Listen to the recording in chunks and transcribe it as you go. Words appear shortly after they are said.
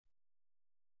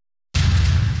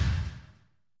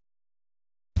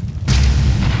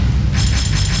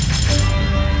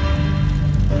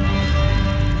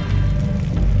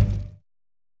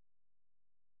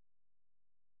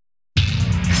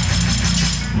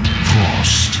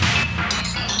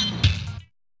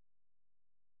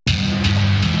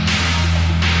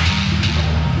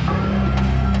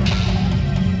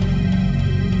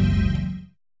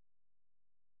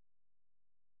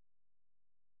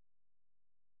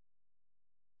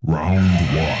Round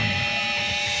one.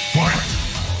 Fight!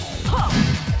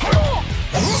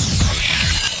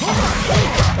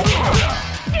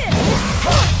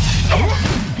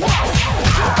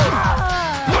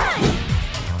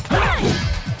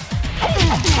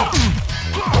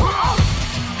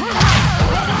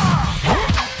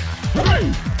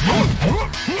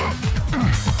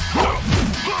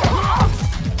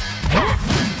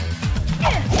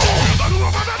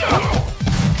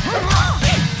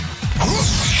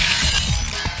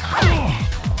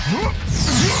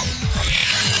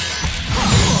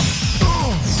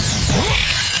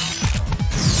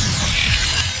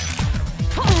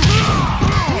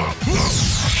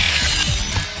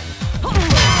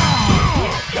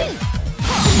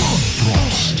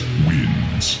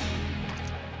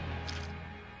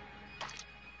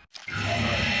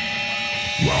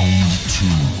 Round two.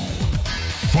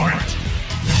 Fight!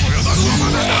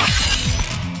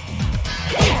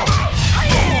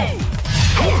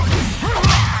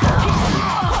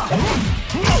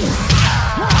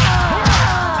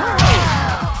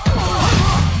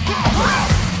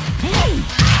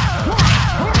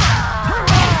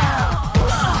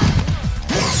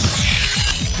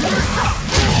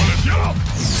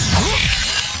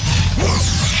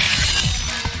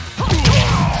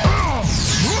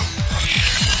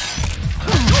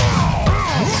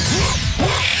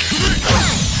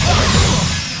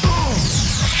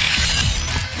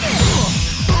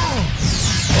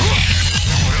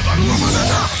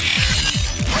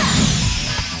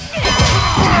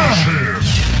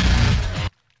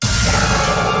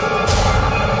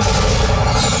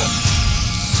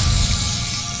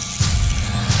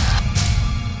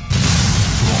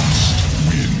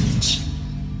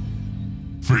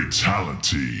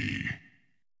 Fatality.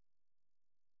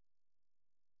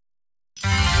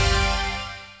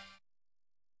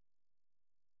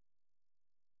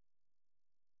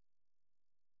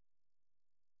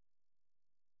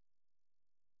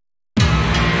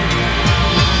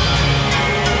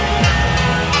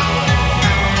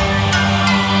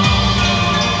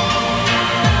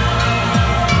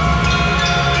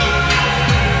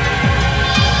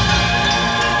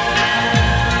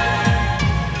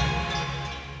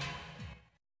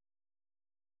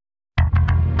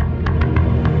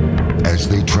 As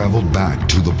they traveled back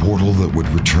to the portal that would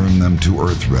return them to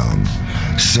Earthrealm,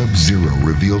 Sub-Zero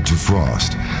revealed to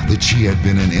Frost that she had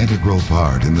been an integral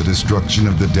part in the destruction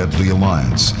of the Deadly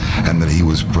Alliance, and that he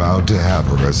was proud to have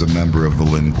her as a member of the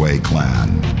Lin Kuei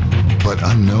clan. But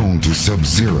unknown to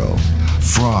Sub-Zero,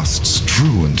 Frost's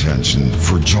true intention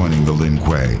for joining the Lin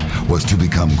Kuei was to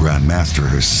become Grandmaster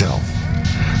herself.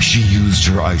 She used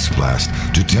her Ice Blast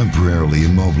to temporarily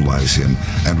immobilize him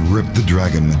and rip the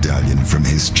Dragon Medallion from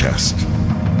his chest.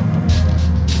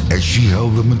 As she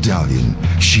held the medallion,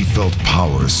 she felt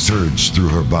power surge through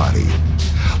her body.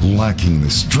 Lacking the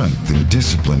strength and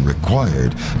discipline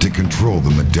required to control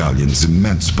the medallion's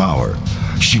immense power,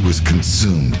 she was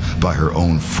consumed by her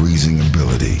own freezing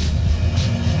ability.